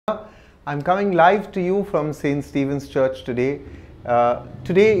I'm coming live to you from St. Stephen's Church today.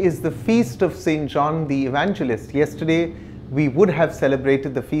 Today is the feast of St. John the Evangelist. Yesterday we would have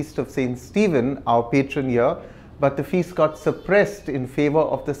celebrated the feast of St. Stephen, our patron here, but the feast got suppressed in favor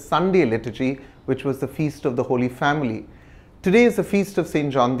of the Sunday liturgy, which was the feast of the Holy Family. Today is the feast of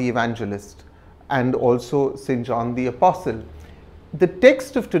St. John the Evangelist and also St. John the Apostle. The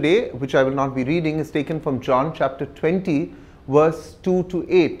text of today, which I will not be reading, is taken from John chapter 20, verse 2 to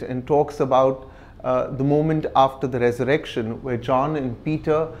 8, and talks about the moment after the resurrection, where John and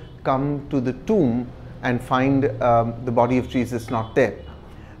Peter come to the tomb and find the body of Jesus not there.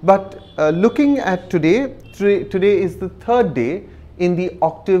 But looking at today is the third day in the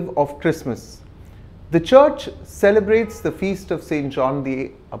octave of Christmas. The Church celebrates the feast of St. John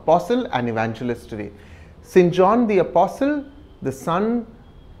the Apostle and Evangelist today. St. John the Apostle, the son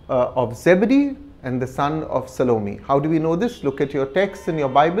of Zebedee and the son of Salome. How do we know this? Look at your text in your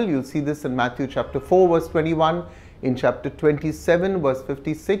Bible. You'll see this in Matthew chapter 4 verse 21, in chapter 27 verse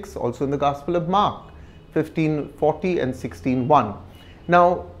 56, also in the Gospel of Mark 15:40 and 16:1.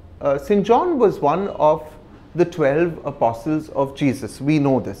 Now, St. John was one of the 12 apostles of Jesus. We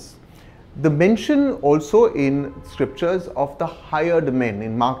know this. The mention also in scriptures of the hired men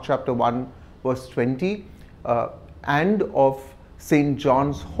in Mark chapter 1 verse 20 and of St.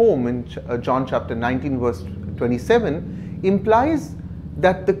 John's home in John chapter 19 verse 27 implies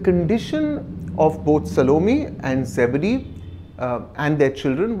that the condition of both Salome and Zebedee and their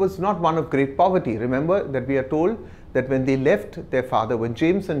children was not one of great poverty. Remember that we are told that when they left their father, when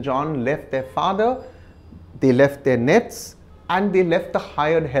James and John left their father, they left their nets and they left the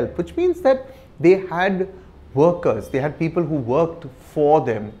hired help, which means that they had workers, they had people who worked for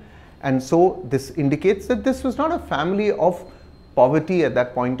them. And so this indicates that this was not a family of poverty at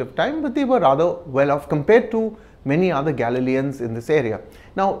that point of time, but they were rather well off compared to many other Galileans in this area.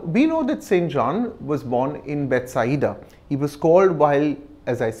 Now, we know that St. John was born in Bethsaida. He was called while,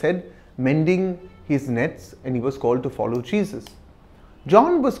 as I said, mending his nets, and he was called to follow Jesus.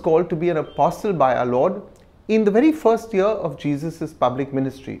 John was called to be an apostle by our Lord in the very first year of Jesus' public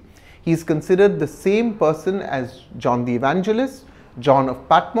ministry. He is considered the same person as John the Evangelist, John of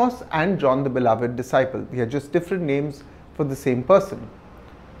Patmos, and John the Beloved Disciple. They are just different names for the same person.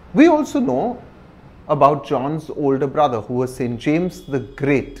 We also know about John's older brother, who was St. James the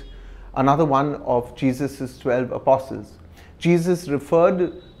Great, another one of Jesus' 12 apostles. Jesus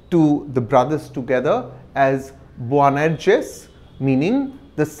referred to the brothers together as Boanerges, meaning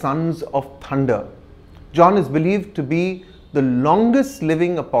the sons of thunder. John is believed to be the longest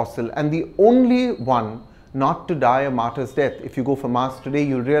living apostle and the only one not to die a martyr's death. If you go for Mass today,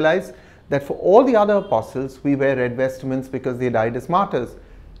 you'll realize that for all the other apostles, we wear red vestments because they died as martyrs.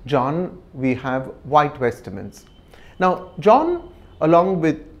 John, we have white vestments. Now, John, along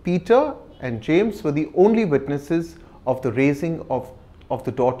with Peter and James, were the only witnesses of the raising of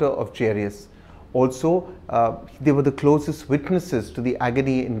the daughter of Jairus. Also, they were the closest witnesses to the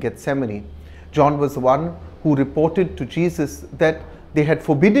agony in Gethsemane. John was the one who reported to Jesus that they had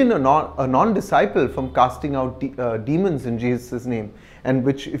forbidden a non-disciple from casting out demons in Jesus' name, and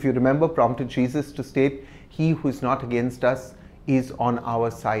which, if you remember, prompted Jesus to state, "He who is not against us is on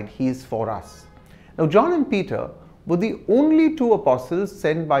our side, he is for us." Now, John and Peter were the only two apostles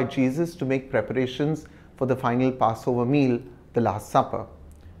sent by Jesus to make preparations for the final Passover meal, the Last Supper.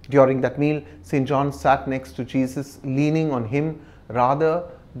 During that meal, St. John sat next to Jesus, leaning on him rather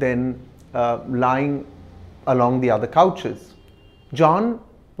than lying along the other couches. John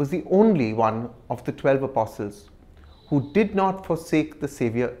was the only one of the 12 apostles who did not forsake the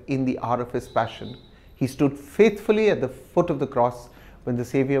Savior in the hour of his passion. He stood faithfully at the foot of the cross when the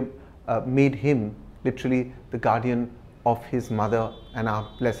Savior made him literally the guardian of his mother and our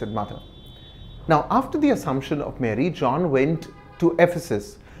Blessed Mother. Now, after the Assumption of Mary, John went to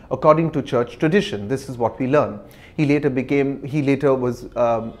Ephesus. According to church tradition, this is what we learn. He later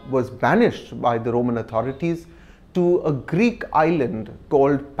was banished by the Roman authorities to a Greek island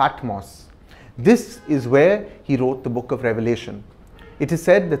called Patmos. This is where he wrote the book of Revelation. It is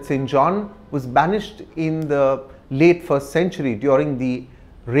said that St. John was banished in the late 1st century during the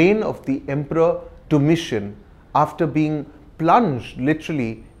reign of the Emperor Domitian, after being plunged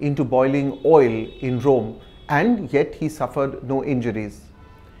literally into boiling oil in Rome, and yet he suffered no injuries.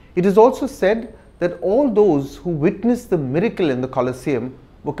 It is also said that all those who witnessed the miracle in the Colosseum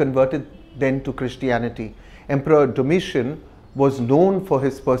were converted then to Christianity. Emperor Domitian was known for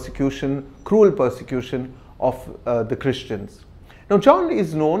his persecution, cruel persecution of the Christians. Now, John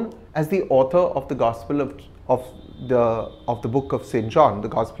is known as the author of the Gospel of the book of St. John, the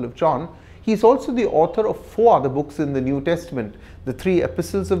Gospel of John. He is also the author of 4 other books in the New Testament, the 3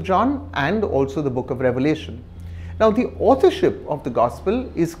 epistles of John and also the book of Revelation. Now, the authorship of the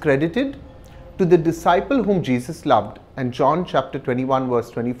gospel is credited to the disciple whom Jesus loved, and John chapter 21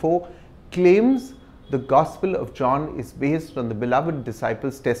 verse 24 claims the gospel of John is based on the beloved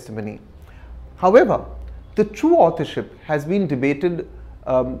disciple's testimony. However, the true authorship has been debated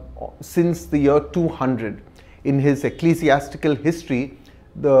since the year 200. In his ecclesiastical history,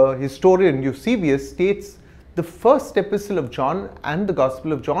 the historian Eusebius states the first epistle of John and the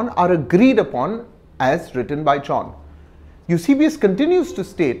Gospel of John are agreed upon as written by John. Eusebius continues to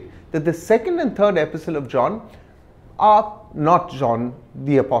state that the second and third epistle of John are not John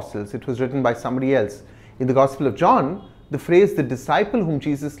the Apostles. It was written by somebody else. In the Gospel of John, the phrase the disciple whom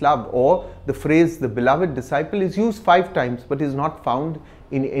Jesus loved, or the phrase the beloved disciple, is used 5 times but is not found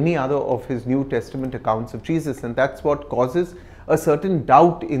in any other of his New Testament accounts of Jesus, and that's what causes a certain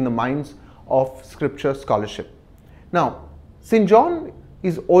doubt in the minds of scripture scholarship. Now, St. John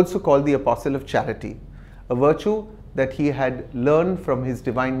is also called the Apostle of Charity, a virtue that he had learned from his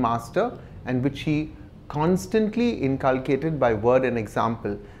divine master and which he constantly inculcated by word and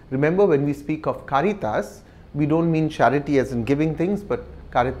example. Remember, when we speak of caritas, we don't mean charity as in giving things, but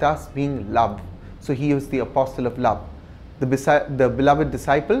caritas being love. So he was the apostle of love. The beloved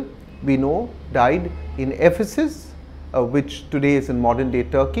disciple, we know, died in Ephesus, which today is in modern day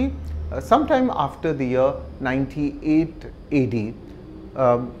Turkey, sometime after the year 98 AD.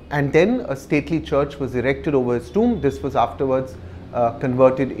 And then a stately church was erected over his tomb. This was afterwards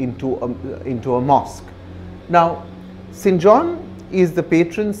converted into a mosque. Now, St. John is the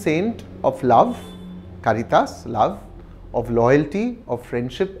patron saint of love, caritas, love, of loyalty, of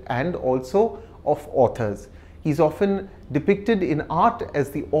friendship, and also of authors. He is often depicted in art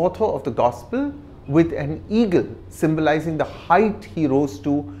as the author of the gospel with an eagle symbolizing the height he rose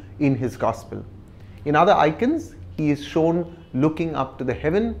to in his gospel. In other icons, he is shown looking up to the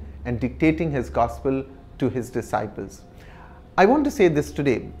heaven and dictating his gospel to his disciples. I want to say this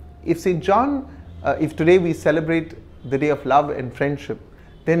today. If St. John, if today we celebrate the day of love and friendship,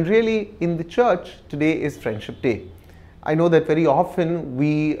 then really in the church today is Friendship Day. I know that very often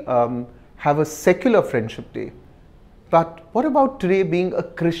we have a secular Friendship Day, but what about today being a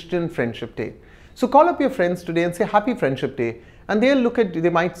Christian Friendship Day? So call up your friends today and say Happy Friendship Day, and they'll look at you, they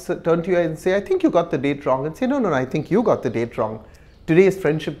might turn to you and say, I think you got the date wrong, and say, no, I think you got the date wrong. Today is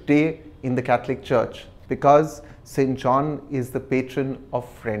Friendship Day in the Catholic Church because St. John is the patron of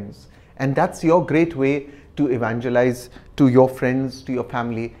friends, and that's your great way to evangelize to your friends, to your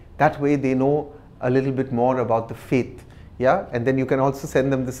family. That way they know a little bit more about the faith. Yeah, and then you can also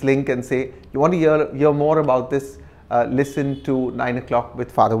send them this link and say, you want to hear more about this, listen to 9 o'clock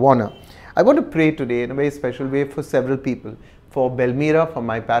with Father Warner. I want to pray today in a very special way for several people. For Belmira from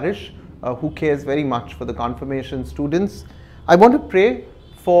my parish, who cares very much for the confirmation students. I want to pray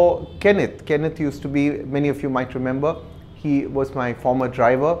for Kenneth. Kenneth used to be, many of you might remember, he was my former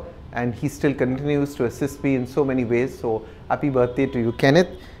driver and he still continues to assist me in so many ways. So happy birthday to you, Kenneth.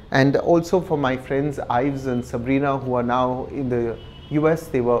 And also for my friends Ives and Sabrina, who are now in the US.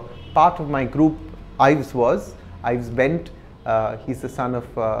 They were part of my group. Ives Bent. He's the son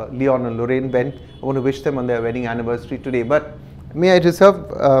of Leon and Lorraine Bent. I want to wish them on their wedding anniversary today. But may I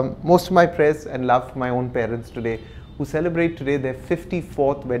reserve most of my prayers and love for my own parents today, who celebrate today their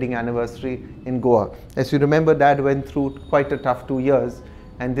 54th wedding anniversary in Goa. As you remember, Dad went through quite a tough 2 years,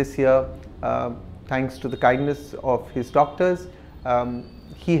 and this year, thanks to the kindness of his doctors,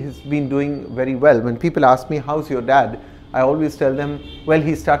 he has been doing very well. When people ask me, how's your dad? I always tell them, well,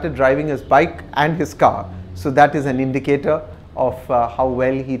 he started driving his bike and his car. So that is an indicator of how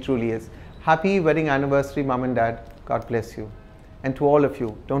well he truly is. Happy wedding anniversary, Mom and Dad. God bless you. And to all of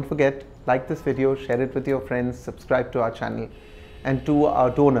you, don't forget, like this video, share it with your friends, subscribe to our channel. And to our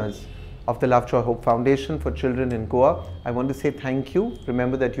donors of the Love, Joy, Hope Foundation for Children in Goa, I want to say thank you.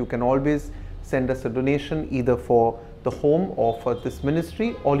 Remember that you can always send us a donation either for the home or for this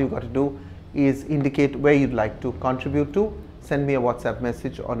ministry. All you got to do is indicate where you'd like to contribute to. Send me a WhatsApp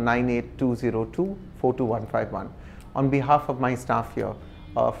message on 98202 42151. On behalf of my staff here,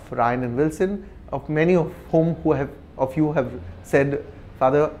 of Ryan and Wilson, of many of whom of you have said,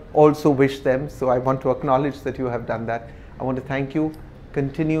 Father, also wish them. So I want to acknowledge that you have done that. I want to thank you.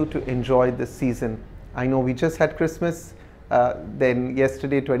 Continue to enjoy this season. I know we just had Christmas, then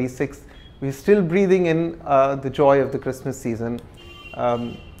yesterday 26th. We're still breathing in the joy of the Christmas season,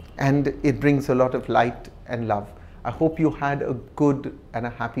 and it brings a lot of light and love. I hope you had a good and a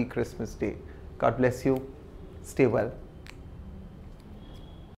happy Christmas day. God bless you. Stay well.